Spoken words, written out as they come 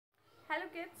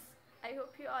kids, I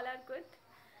hope you all are good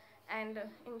and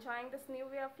enjoying this new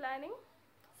way of learning.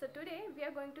 So today we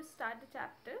are going to start the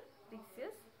chapter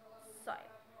Precious Soil.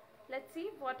 Let's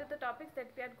see what are the topics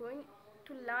that we are going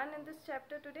to learn in this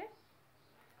chapter today.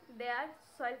 They are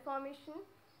soil formation,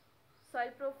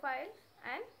 soil profile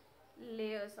and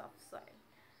layers of soil.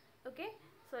 Okay,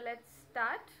 so let's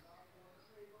start.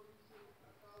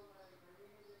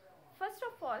 First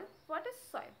of all, what is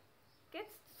soil?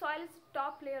 Kids, soil is the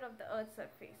top layer of the earth's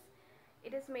surface.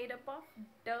 It is made up of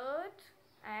dirt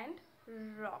and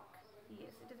rock.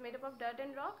 Yes, it is made up of dirt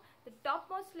and rock. The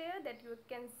topmost layer that you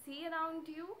can see around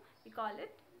you, we call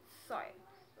it soil.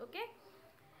 Okay.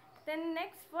 Then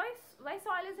next, why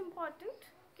soil is important?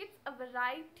 Kids, a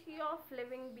variety of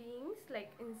living beings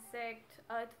like insects,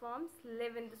 earthworms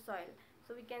live in the soil.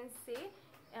 So we can say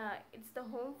it's the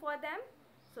home for them.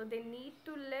 So they need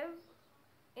to live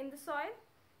in the soil.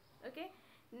 Okay.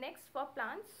 Next, for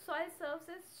plants, soil serves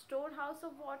as storehouse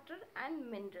of water and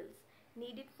minerals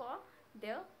needed for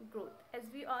their growth. As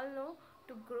we all know,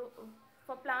 to grow,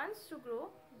 for plants to grow,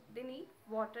 they need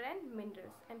water and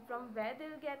minerals. And from where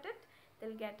they'll get it?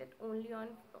 They'll get it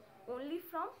only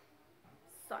from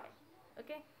soil.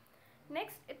 Okay.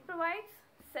 Next, it provides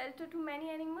shelter to many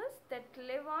animals that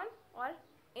live on or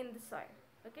in the soil.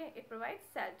 Okay, it provides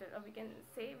shelter, or we can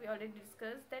say, we already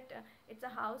discussed that it's a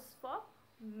house for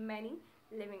many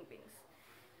living beings.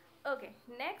 Okay,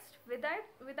 next,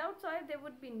 without soil there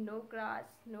would be no grass,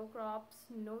 no crops,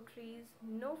 no trees,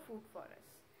 no food for us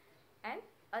and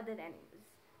other animals.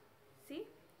 See,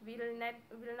 we will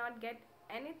not get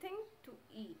anything to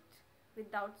eat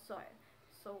without soil.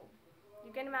 So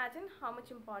you can imagine how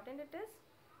much important it is.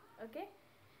 Okay,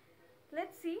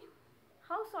 let's see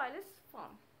how soil is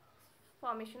formed.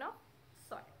 Formation of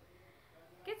soil.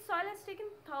 Kids, soil has taken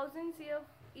thousands of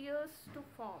years to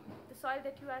form. The soil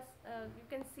that you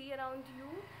can see around you,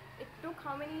 it took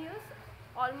how many years?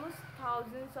 Almost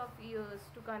thousands of years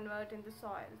to convert in the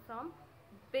soil from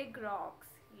big rocks.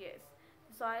 Yes,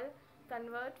 the soil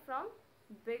convert from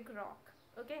big rock.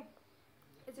 Okay,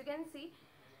 as you can see,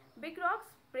 big rocks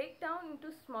break down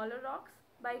into smaller rocks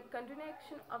by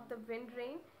continuation of the wind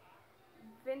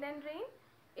and rain.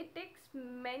 It takes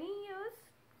many years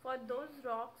for those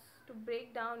rocks to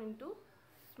break down into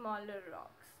smaller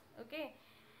rocks. Okay,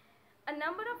 a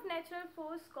number of natural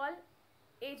forces called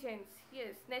agents.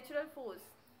 Yes, natural force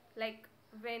like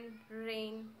wind,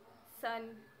 rain,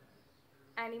 sun,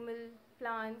 animal,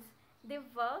 plants, they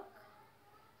work,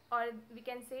 or we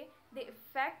can say they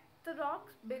affect the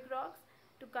rocks, big rocks,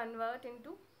 to convert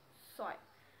into soil.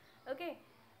 Okay,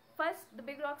 first the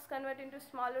big rocks convert into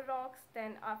smaller rocks,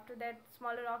 then after that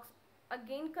smaller rocks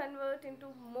again convert into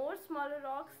more smaller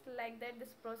rocks. Like that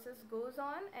this process goes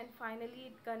on and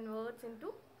finally it converts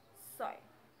into soil.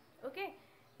 Okay,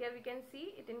 here we can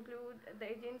see it includes the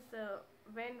agents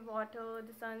wind, water,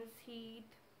 the sun's heat,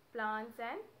 plants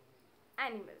and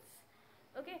animals.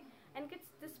 Okay, and kids,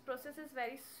 this process is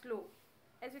very slow.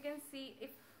 As you can see,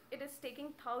 if it is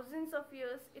taking thousands of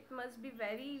years, it must be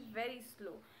very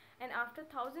slow, and after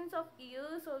thousands of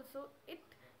years also it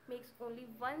makes only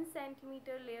 1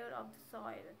 centimeter layer of the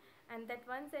soil, and that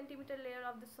 1 centimeter layer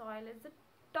of the soil is the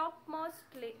topmost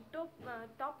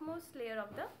layer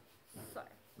of the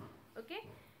soil. Okay,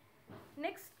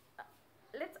 next,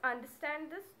 let's understand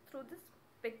this through this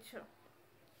picture.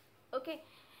 Okay,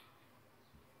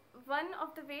 one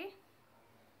of the way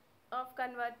of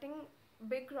converting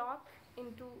big rock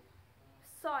into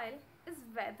soil is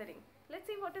weathering. Let's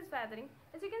see what is weathering.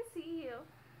 As you can see here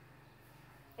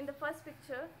in the first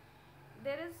picture,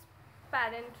 there is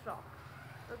parent rock.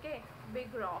 Okay,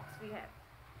 big rocks we have,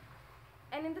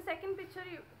 and in the second picture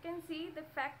you can see the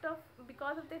effect of,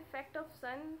 because of the effect of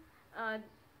sun,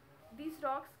 these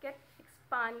rocks get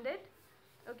expanded.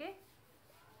 Okay,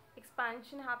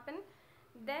 expansion happen.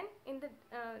 Then in the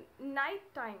night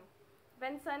time,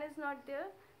 when sun is not there,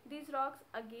 these rocks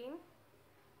again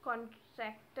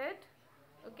contracted.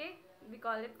 Okay, we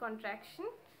call it contracted.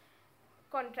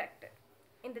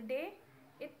 In the day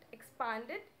it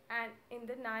expanded, and in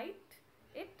the night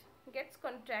it gets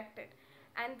contracted,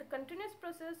 and the continuous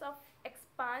process of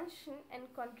expansion and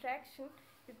contraction,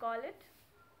 we call it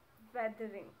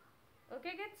weathering.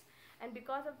 Okay kids, and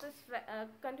because of this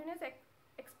continuous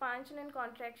expansion and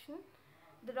contraction,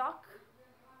 the rock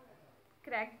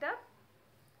cracked up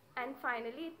and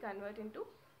finally it converted into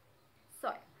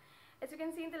soil. As you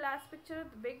can see in the last picture,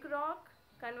 the big rock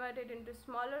converted into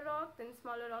smaller rock, then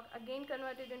smaller rock again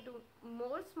converted into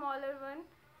more smaller one,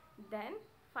 then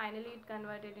finally it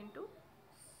converted into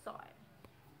soil.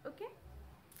 Okay,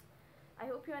 I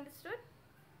hope you understood.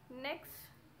 Next,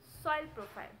 soil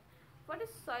profile. What is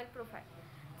soil profile?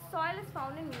 Soil is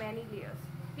found in many layers.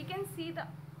 We can see the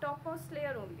topmost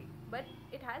layer only, but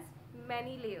it has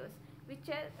many layers which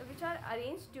are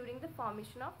arranged during the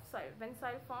formation of soil. When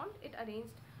soil formed, it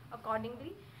arranged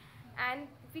accordingly, and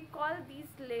we call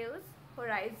these layers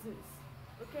horizons.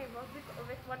 Okay,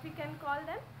 what we can call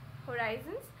them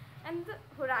horizons, and the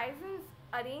horizons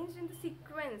arranged in the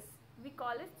sequence, we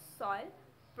call it soil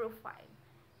profile.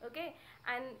 Okay,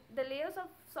 and the layers of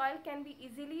soil can be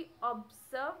easily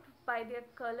observed by their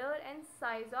color and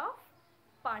size of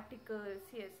particles.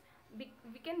 Yes,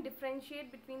 we can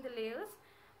differentiate between the layers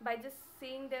by just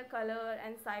seeing their color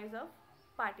and size of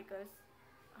particles,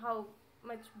 how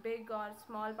much big or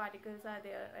small particles are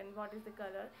there and what is the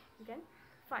color, you can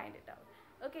find it out.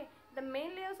 Okay, the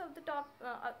main layers of the top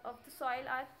of the soil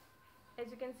are,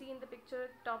 as you can see in the picture,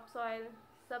 topsoil,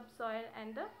 subsoil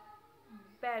and the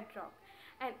bedrock,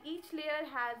 and each layer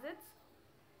has its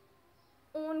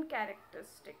own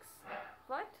characteristics.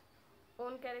 What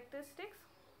own characteristics?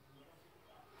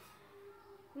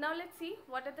 Now let's see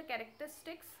what are the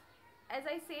characteristics. As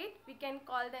I said, we can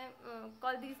call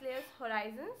these layers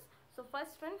horizons. So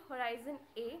first one, horizon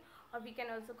A, or we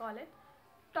can also call it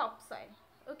topsoil.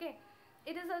 Okay,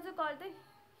 it is also called the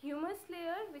humus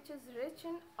layer, which is rich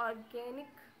in organic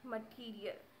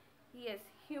material. Yes,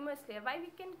 humus layer. Why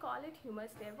we can call it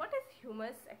humus layer? What is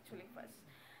humus actually first?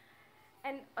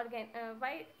 And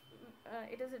why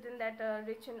it is written that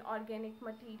rich in organic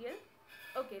material?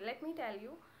 Okay, let me tell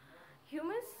you.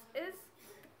 Humus is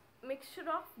mixture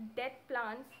of dead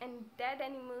plants and dead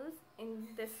animals in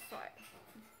this soil.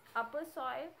 Upper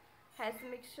soil has a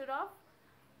mixture of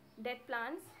dead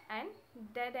plants and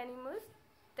dead animals.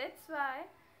 That's why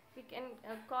we can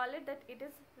call it that it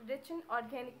is rich in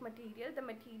organic material, the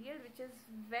material which is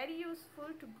very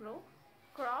useful to grow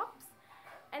crops.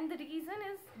 And the reason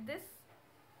is this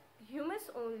humus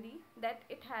only, that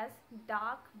it has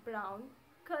dark brown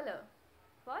color.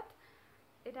 What?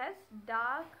 It has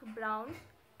dark brown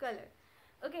color.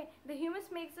 Okay, the humus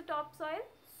makes the topsoil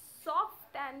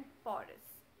soft and porous.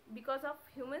 Because of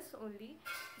humus only,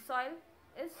 the soil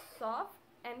is soft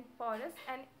and porous,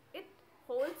 and it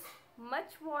holds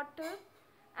much water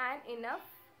and enough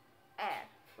air.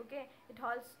 Okay, it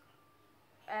holds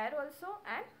air also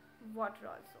and water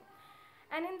also.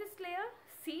 And in this layer,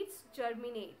 seeds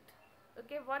germinate.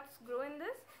 Okay, what's grow in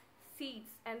this? Seeds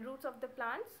and roots of the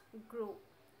plants grow.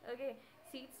 Okay,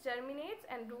 seeds germinates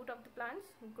and root of the plants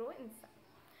grow inside.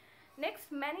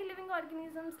 Next, many living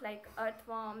organisms like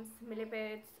earthworms,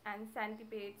 millipedes and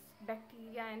centipedes,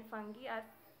 bacteria and fungi are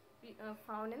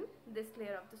found in this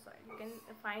layer of the soil. You can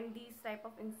find these type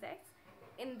of insects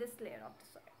in this layer of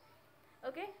the soil.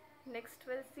 Okay, next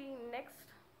we'll see next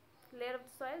layer of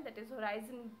the soil, that is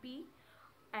horizon B,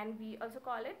 and we also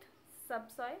call it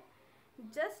subsoil.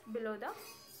 Just below the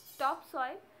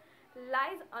topsoil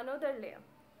lies another layer,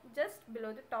 just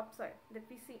below the topsoil that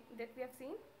we have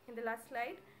seen in the last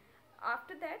slide.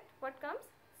 After that, what comes?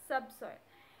 Subsoil.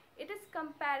 It is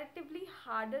comparatively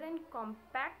harder and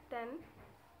compact than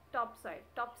topsoil.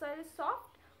 Topsoil is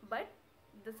soft, but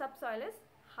the subsoil is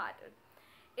harder.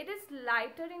 It is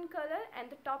lighter in color and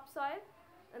the topsoil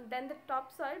than the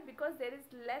topsoil, because there is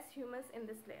less humus in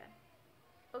this layer.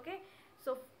 Okay,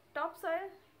 so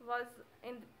topsoil was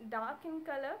dark in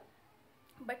color,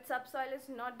 but subsoil is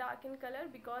not dark in color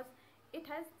because it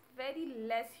has very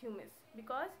less humus.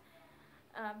 Because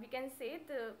we can say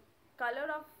the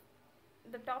color of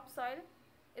the topsoil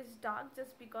is dark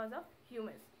just because of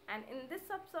humus, and in this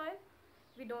subsoil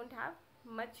we don't have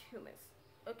much humus.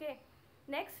 Okay,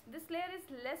 next, this layer is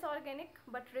less organic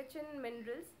but rich in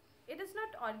minerals. It is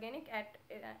not organic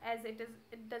as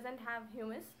it doesn't have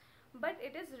humus, but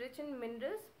it is rich in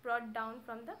minerals brought down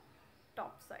from the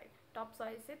topsoil.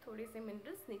 Topsoil से थोड़े से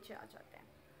minerals नीचे आ जाते हैं.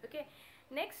 Okay,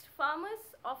 next,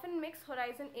 farmers often mix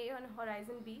horizon A and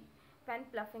horizon B when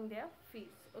ploughing their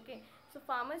fields. Okay, so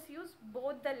farmers use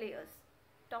both the layers,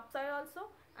 topsoil also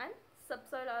and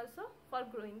subsoil also, for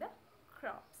growing the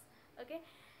crops. Okay,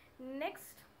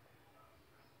 next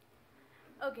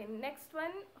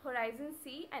one, horizon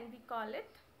C, and we call it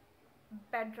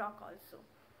bedrock also.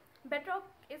 Bedrock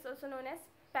is also known as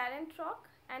parent rock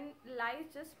and lies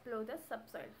just below the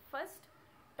subsoil. First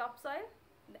topsoil,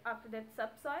 after that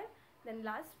subsoil, then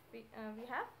last we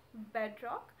have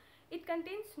bedrock. It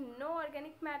contains no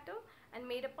organic matter and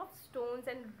made up of stones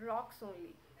and rocks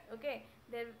only. Okay,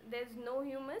 there's no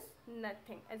humus,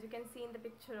 nothing, as you can see in the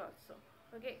picture also.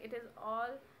 Okay, it is all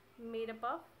made up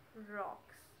of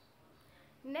rocks.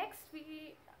 Next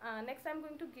I'm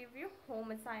going to give you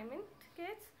home assignment,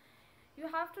 kids. You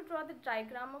have to draw the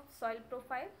diagram of soil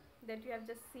profile that you have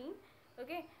just seen.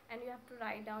 Okay, and you have to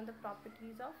write down the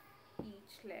properties of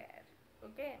each layer.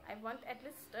 Okay, I want at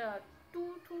least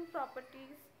two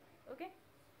properties. Okay,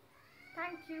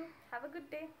 thank you, have a good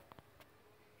day.